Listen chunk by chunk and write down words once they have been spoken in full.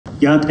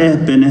Yat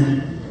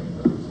bene.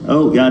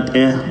 Oh, yat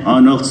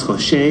Arnold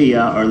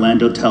ya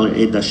Arlando Teller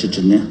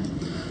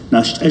dashijane.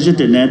 Nash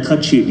ejedene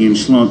tachi in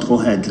shlon to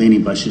had lini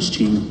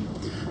bashichin.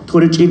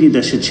 Torachini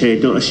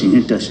dashiche do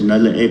ashin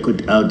dashinala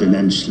ekut out the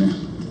nensle.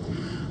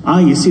 Ah,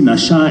 you see,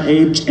 Nasha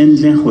age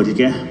endle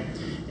hodige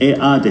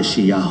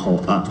adeshi yaho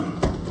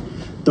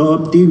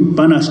Do din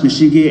banash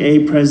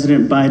nishigi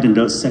President Biden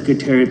do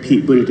Secretary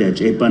Pete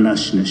Buttigieg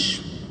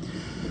banashnish.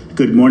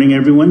 Good morning,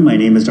 everyone. My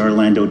name is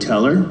Arlando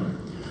Teller.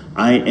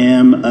 I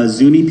am a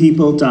Zuni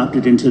people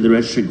adopted into the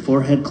Red Streak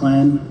Forehead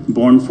clan,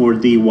 born for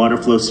the Water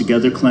Flows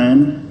Together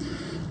clan.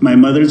 My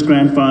mother's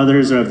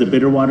grandfathers are of the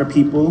Bitterwater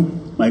people.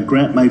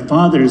 My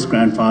father's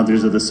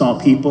grandfathers are the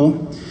Salt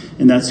people,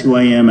 and that's who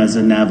I am as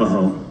a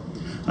Navajo.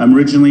 I'm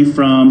originally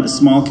from a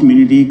small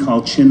community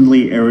called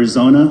Chinle,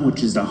 Arizona,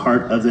 which is the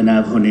heart of the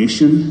Navajo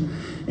Nation,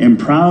 and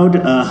proud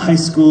high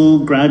school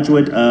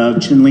graduate of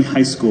Chinle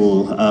High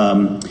School,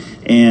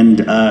 and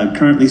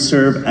currently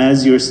serve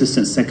as your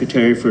Assistant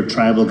Secretary for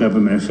Tribal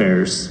Government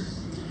Affairs.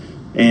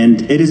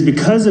 And it is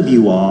because of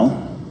you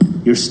all,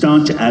 your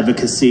staunch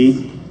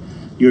advocacy,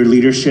 your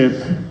leadership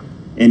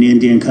in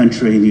Indian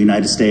country in the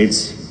United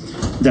States,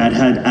 that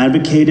had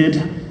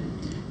advocated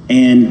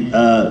and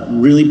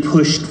really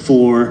pushed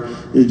for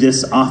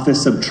this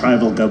Office of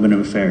Tribal Government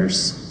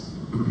Affairs.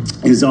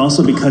 It is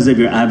also because of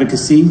your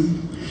advocacy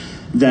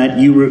that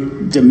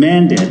you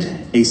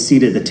demanded a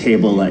seat at the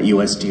table at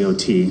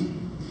USDOT.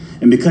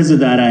 And because of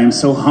that, I am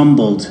so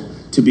humbled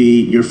to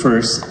be your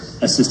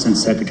first Assistant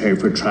Secretary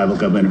for Tribal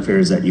Government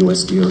Affairs at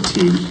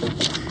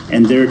USDOT.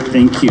 And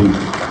thank you.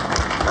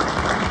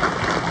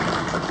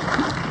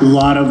 A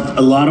lot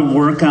of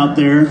work out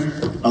there,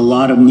 a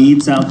lot of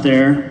needs out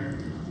there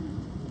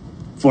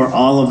for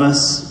all of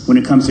us when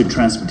it comes to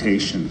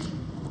transportation.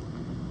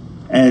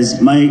 As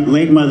my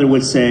late mother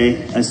would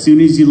say, as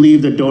soon as you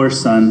leave the door,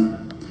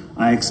 son,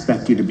 I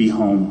expect you to be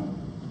home.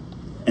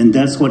 And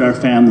that's what our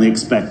family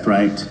expect,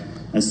 right?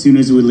 As soon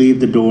as we leave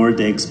the door,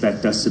 they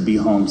expect us to be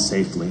home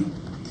safely.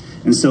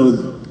 And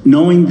so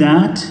knowing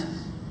that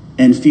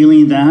and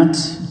feeling that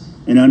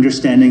and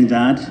understanding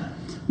that,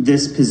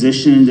 this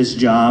position, this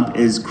job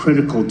is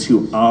critical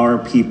to our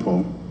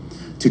people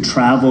to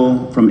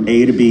travel from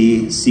A to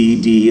B,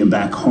 C, D, and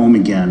back home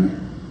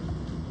again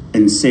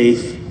in a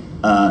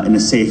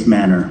safe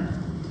manner.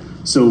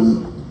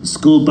 So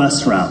school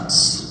bus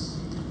routes,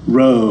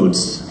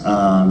 roads,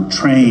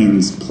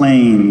 trains,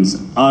 planes,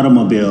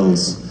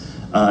 automobiles,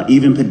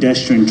 even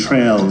pedestrian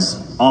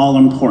trails, all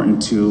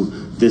important to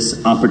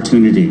this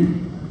opportunity.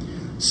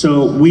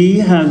 So we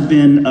have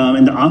been,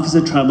 in the Office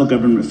of Tribal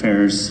Government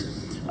Affairs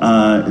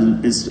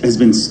has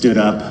been stood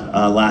up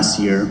last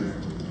year.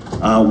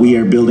 We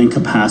are building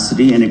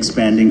capacity and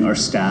expanding our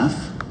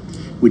staff.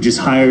 We just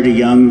hired a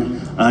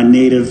young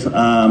Native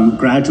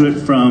graduate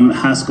from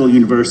Haskell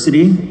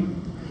University,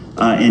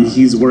 and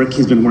he's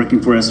been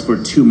working for us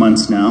for 2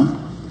 months now.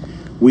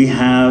 We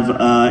have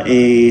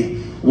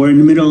we're in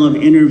the middle of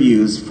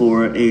interviews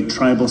for a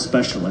tribal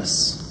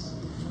specialist.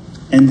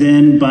 And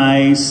then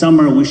by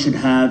summer, we should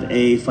have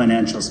a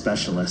financial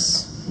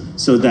specialist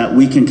so that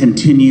we can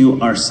continue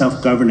our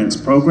self-governance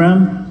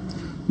program,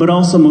 but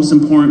also most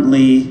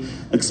importantly,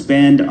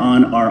 expand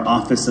on our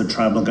Office of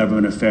Tribal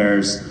Government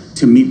Affairs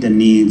to meet the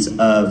needs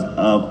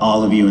of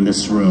all of you in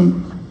this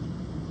room.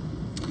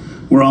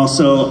 We're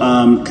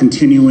also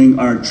continuing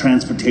our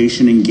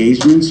transportation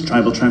engagements,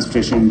 tribal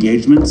transportation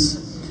engagements,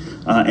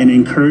 and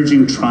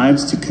encouraging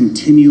tribes to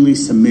continually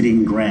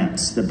submitting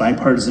grants. The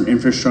bipartisan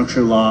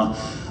infrastructure law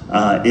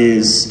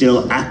is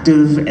still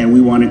active, and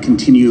we want to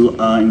continue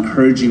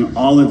encouraging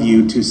all of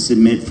you to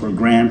submit for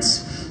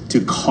grants,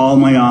 to call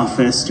my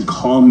office, to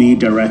call me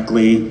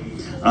directly,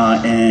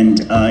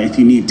 and if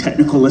you need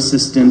technical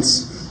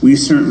assistance, we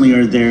certainly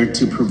are there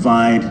to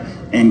provide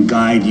and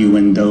guide you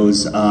in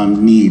those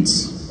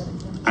needs.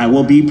 I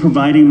will be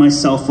providing my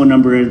cell phone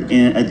number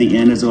at the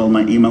end, as well as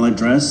my email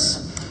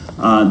address.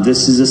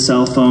 This is a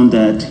cell phone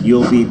that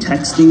you'll be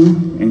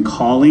texting and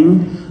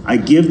calling. I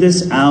give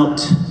this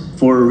out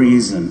for a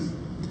reason.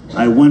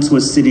 I once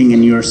was sitting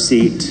in your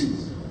seat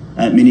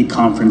at many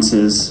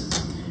conferences,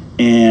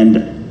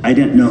 and I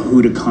didn't know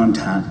who to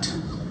contact.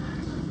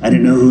 I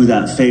didn't know who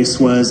that face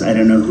was. I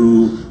didn't know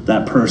who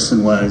that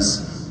person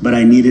was, but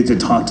I needed to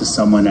talk to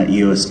someone at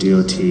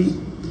USDOT.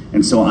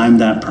 And so I'm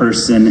that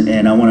person,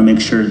 and I want to make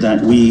sure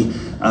that we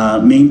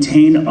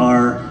maintain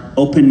our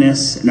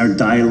openness and our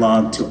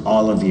dialogue to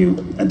all of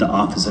you at the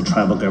Office of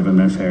Tribal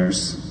Government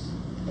Affairs.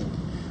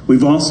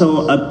 We've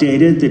also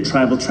updated the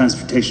Tribal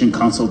Transportation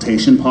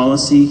Consultation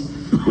Policy,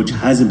 which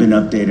hasn't been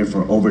updated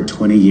for over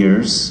 20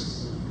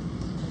 years.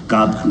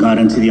 Got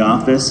into the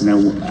office and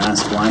I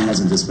asked, why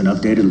hasn't this been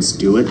updated? Let's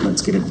do it,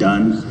 let's get it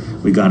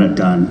done. We got it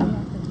done.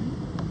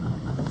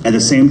 At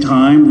the same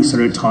time, we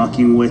started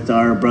talking with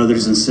our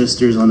brothers and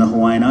sisters on the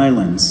Hawaiian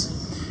Islands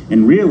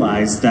and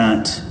realized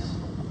that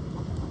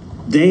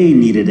they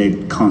needed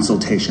a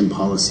consultation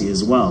policy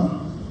as well.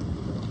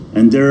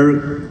 And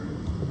their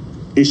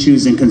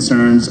issues and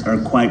concerns are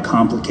quite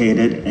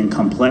complicated and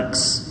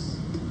complex.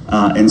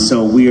 And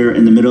so we are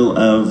in the middle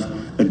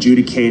of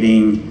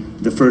adjudicating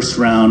the first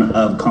round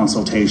of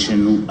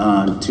consultation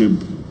to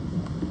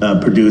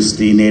produce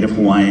the Native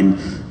Hawaiian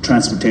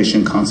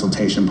Transportation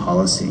Consultation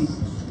Policy.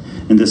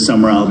 And this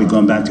summer I'll be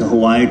going back to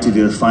Hawaii to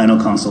do the final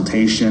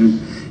consultation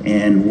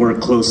and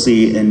work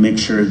closely and make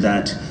sure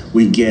that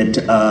we get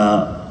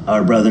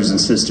our brothers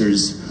and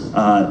sisters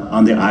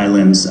on the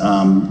islands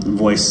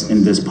voice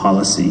in this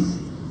policy.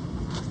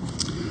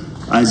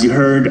 As you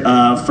heard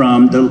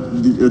from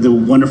the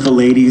wonderful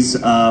ladies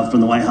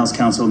from the White House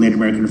Council of Native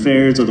American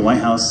Affairs, or the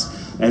White House,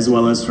 as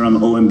well as from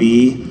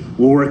OMB,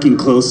 we're working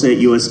closely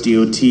at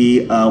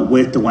USDOT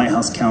with the White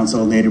House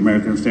Council of Native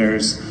American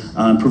Affairs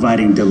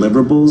providing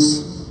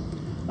deliverables.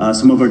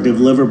 Some of our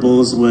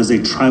deliverables was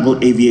a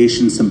tribal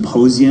aviation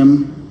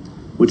symposium,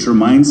 which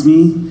reminds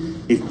me,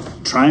 if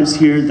tribes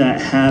here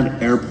that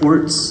have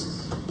airports,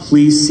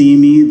 please see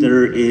me.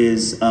 There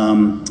is,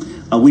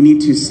 we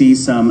need to see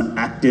some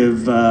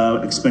active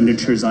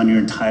expenditures on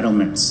your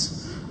entitlements.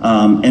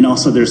 And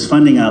also there's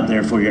funding out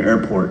there for your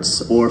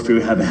airports, or if you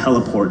have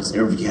heliports,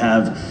 or if you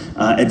have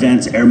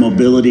advanced air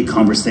mobility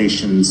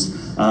conversations.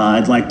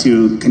 I'd like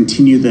to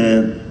continue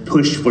the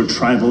push for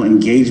tribal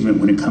engagement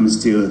when it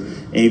comes to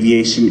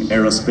aviation,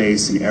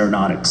 aerospace, and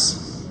aeronautics.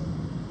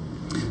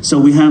 So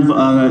we have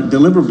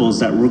deliverables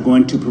that we're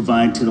going to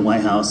provide to the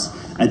White House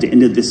at the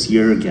end of this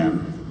year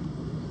again.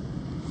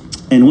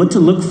 And what to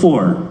look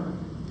for.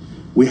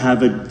 We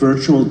have a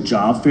virtual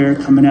job fair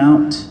coming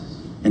out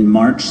in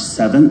March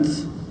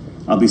 7th.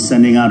 I'll be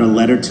sending out a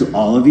letter to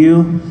all of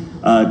you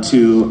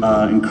to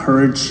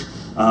encourage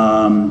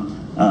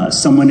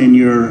someone in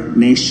your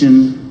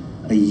nation,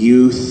 a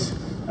youth,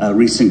 a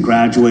recent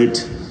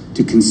graduate,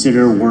 to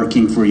consider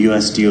working for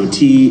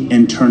USDOT,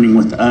 interning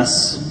with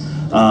us,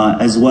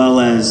 as well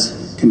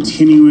as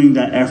continuing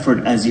that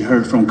effort, as you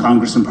heard from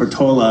Congressman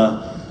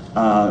Portola,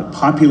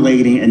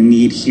 populating a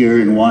need here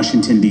in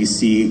Washington,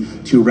 D.C.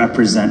 to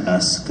represent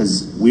us,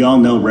 because we all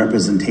know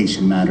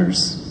representation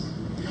matters.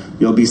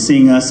 You'll be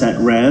seeing us at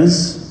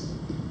RES.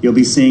 You'll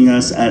be seeing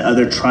us at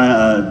other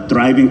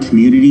Thriving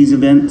Communities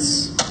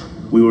events.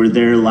 We were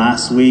there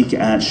last week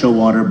at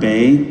Showwater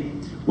Bay.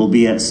 We'll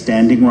be at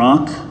Standing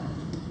Rock.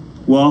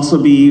 We'll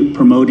also be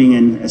promoting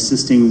and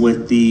assisting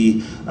with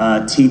the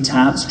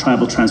TTAPs,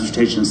 Tribal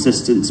Transportation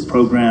Assistance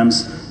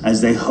Programs,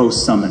 as they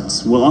host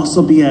summits. We'll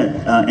also be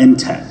at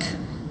NTEC.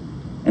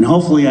 And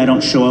hopefully I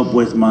don't show up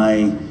with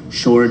my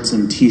shorts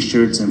and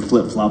t-shirts and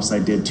flip-flops I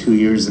did 2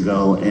 years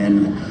ago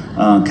in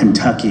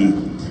Kentucky.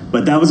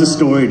 But that was a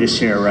story to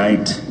share,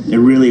 right? It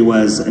really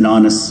was an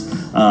honest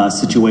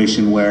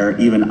situation where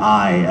even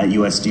I at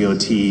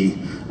USDOT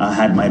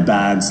had my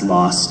bags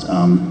lost.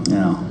 You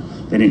know,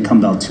 they didn't come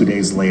about 2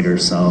 days later,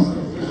 so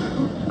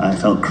I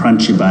felt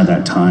crunchy by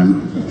that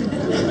time.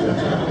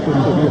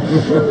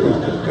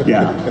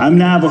 Yeah, I'm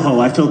Navajo,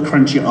 I feel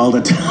crunchy all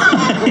the time.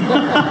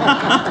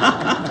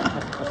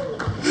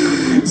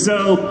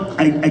 So,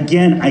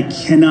 again, I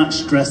cannot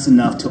stress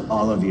enough to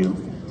all of you,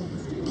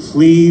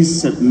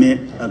 please submit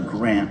a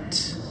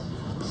grant,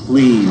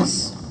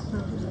 please.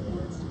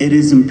 It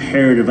is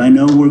imperative. I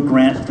know we're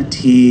grant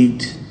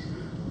fatigued.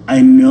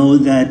 I know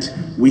that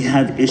we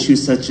have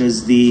issues such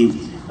as the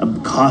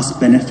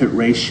cost-benefit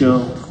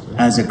ratio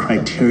as a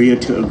criteria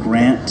to a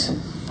grant,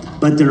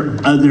 but there are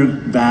other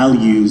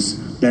values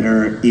that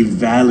are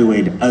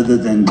evaluated other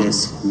than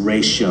this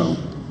ratio.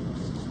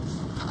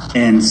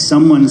 And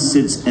someone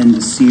sits in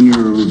the senior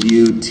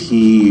review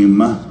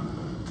team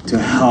to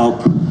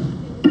help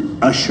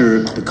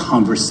usher the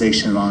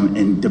conversation on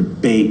and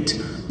debate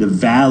the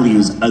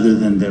values other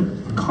than the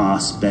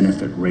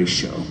cost-benefit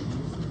ratio.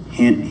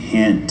 Hint,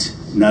 hint,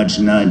 nudge,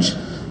 nudge.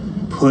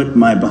 Put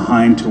my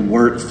behind to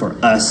work for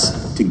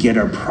us to get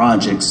our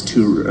projects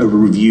to a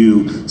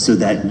review so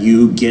that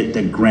you get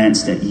the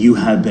grants that you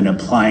have been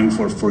applying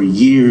for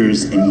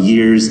years and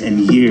years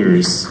and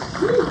years.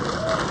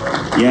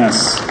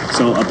 Yes,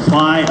 so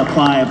apply,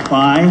 apply,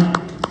 apply.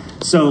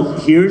 So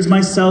here's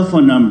my cell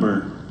phone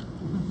number.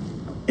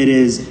 It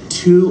is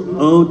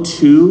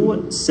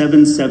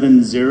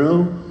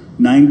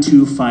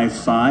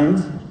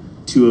 202-770-9255.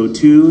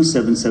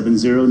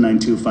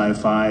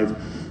 202-770-9255.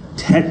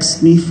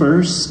 Text me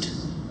first.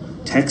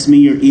 Text me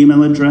your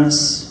email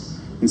address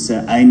and say,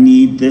 I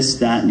need this,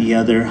 that, and the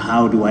other.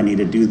 How do I need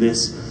to do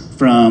this?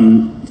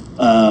 From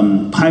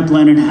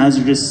pipeline and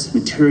hazardous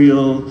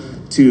material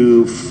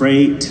to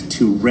freight,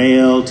 to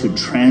rail, to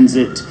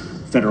transit,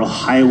 federal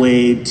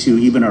highway, to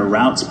even our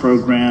routes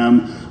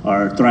program,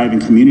 our Thriving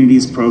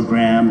Communities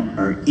program,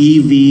 our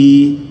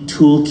EV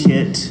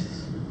toolkit,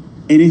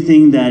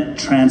 anything that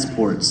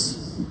transports,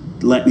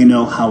 let me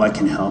know how I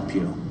can help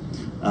you.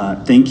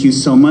 Thank you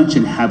so much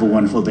and have a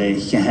wonderful day.